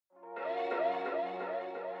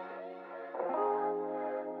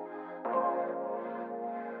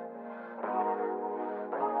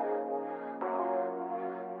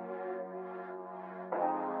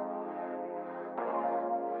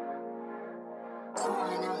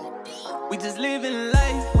We just living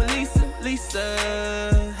life with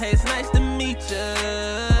Lisa. Hey, it's nice to meet ya.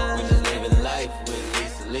 We just living life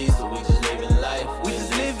with Lisa. We just living life. We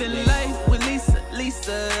just living life with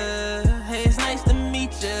Lisa. Hey, it's nice to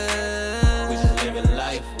meet ya. We just living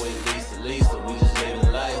life with Lisa. We just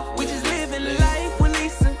living life. We just living life with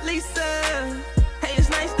Lisa. Hey, it's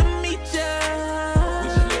nice to meet ya. We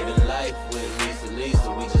just living life with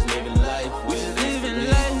Lisa. We just living life. We just living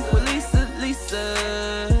life with Lisa.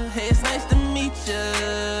 Hey, it's nice to meet ya.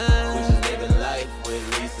 We just living life with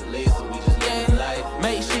Lisa. We just living life.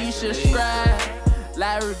 Make sure you subscribe,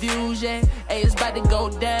 like reviews, yeah. Hey, it's about to go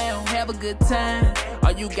down. Have a good time.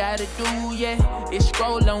 All you gotta do, yeah, is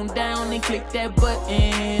scroll on down and click that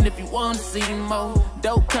button if you want to see more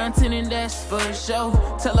dope content, and that's for sure.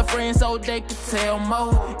 Tell a friend so they can tell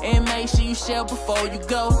more, and make sure you share before you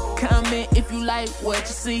go. Comment if you like what you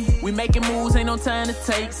see. We making moves, ain't no time to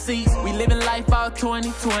take seats. We living life all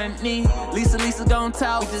 2020. Lisa gon'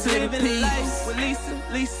 talk, just living peace. Life with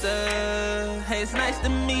Lisa. Hey, it's nice to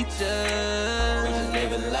meet ya. We just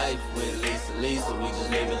living life with Lisa. We just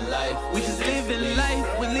living life. We just living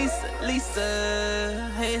life with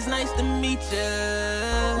Lisa. Hey, it's nice to meet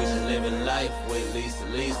ya. We just living life with Lisa.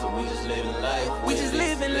 We just living life. We just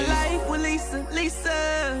living life with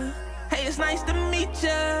Lisa. Hey, it's nice to meet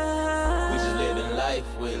ya. We just living life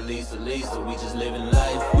with Lisa. We just living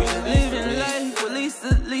life. We just living life with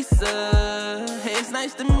Lisa. Hey, it's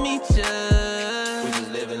nice to meet ya. We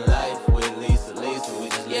just living life with Lisa. We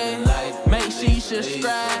just living life. Make sure you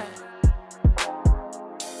subscribe.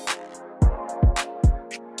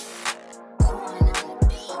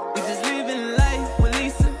 We just living life with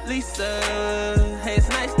Lisa. Hey, it's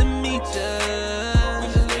nice to meet ya. We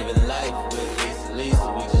just living life with Lisa.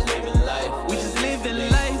 We just living life. We just living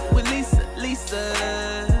life with Lisa.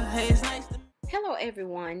 Hey, it's nice to Hello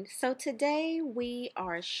everyone. So today we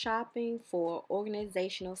are shopping for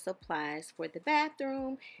organizational supplies for the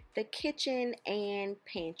bathroom, the kitchen, and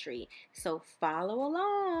pantry. So follow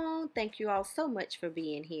along. Thank you all so much for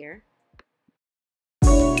being here.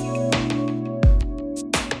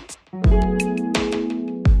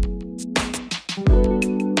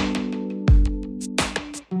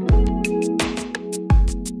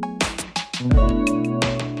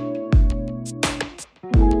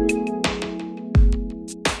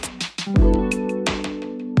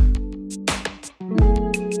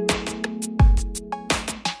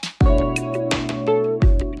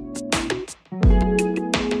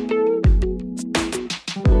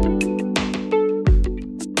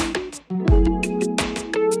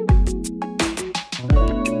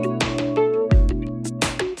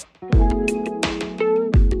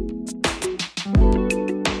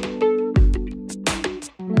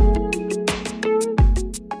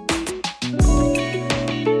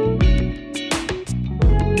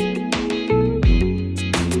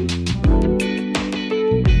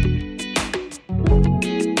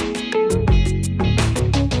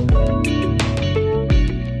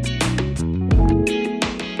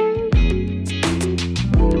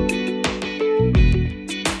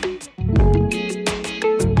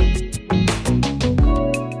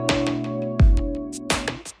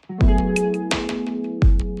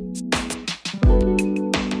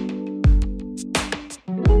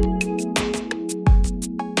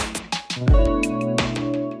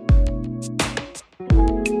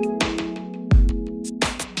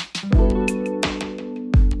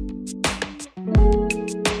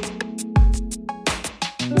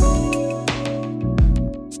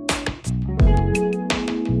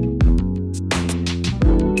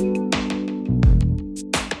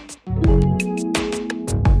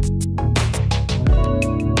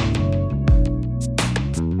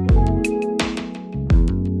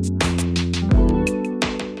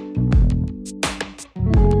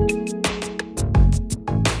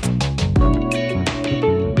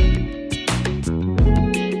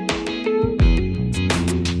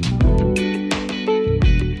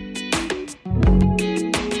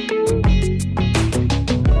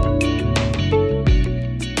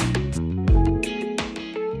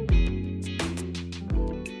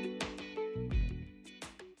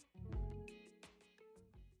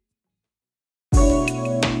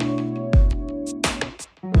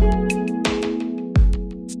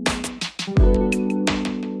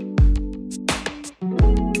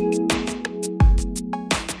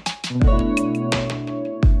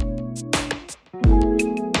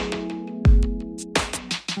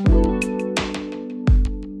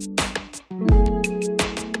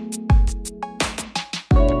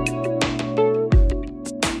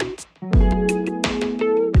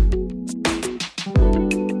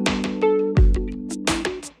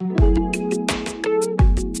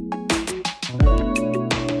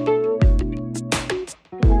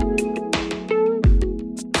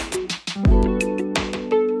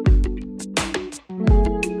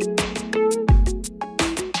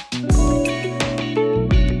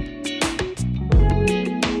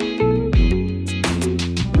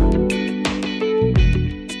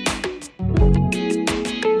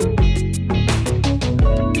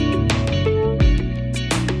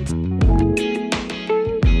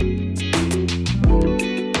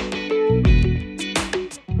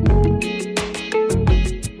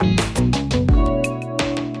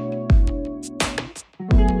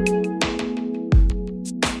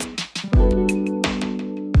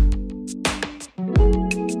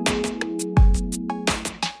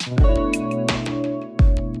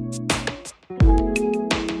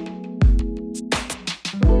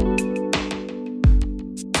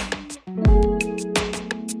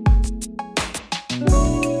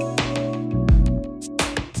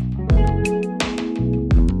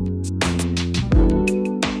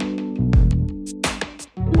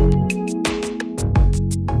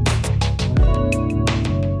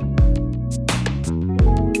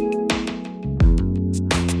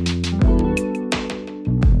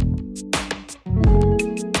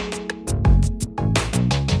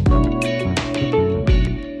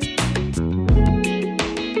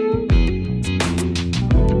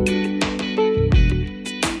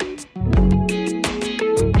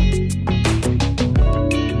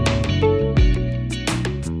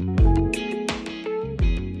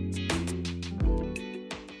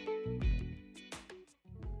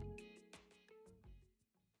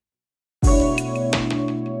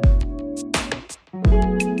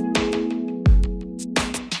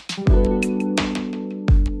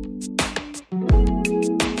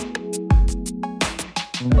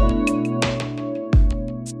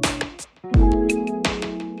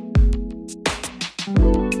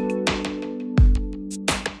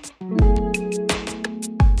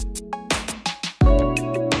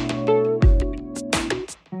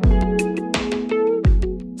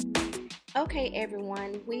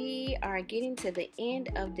 to the end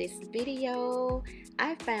of this video.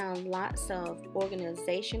 I found lots of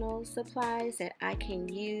organizational supplies that I can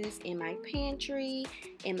use in my pantry,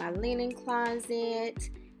 in my linen closet,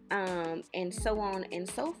 and so on and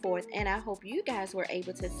so forth. And I hope you guys were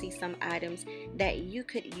able to see some items that you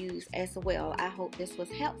could use as well. I hope this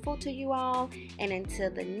was helpful to you all. And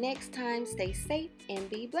until the next time, stay safe and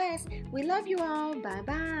be blessed. We love you all.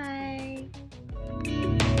 Bye-bye.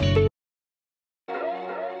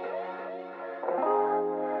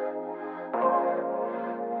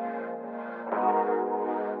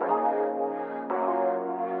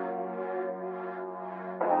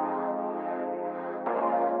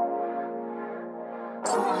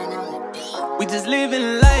 We just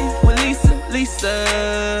living life with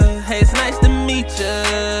Lisa. Hey, it's nice to meet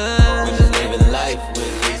ya.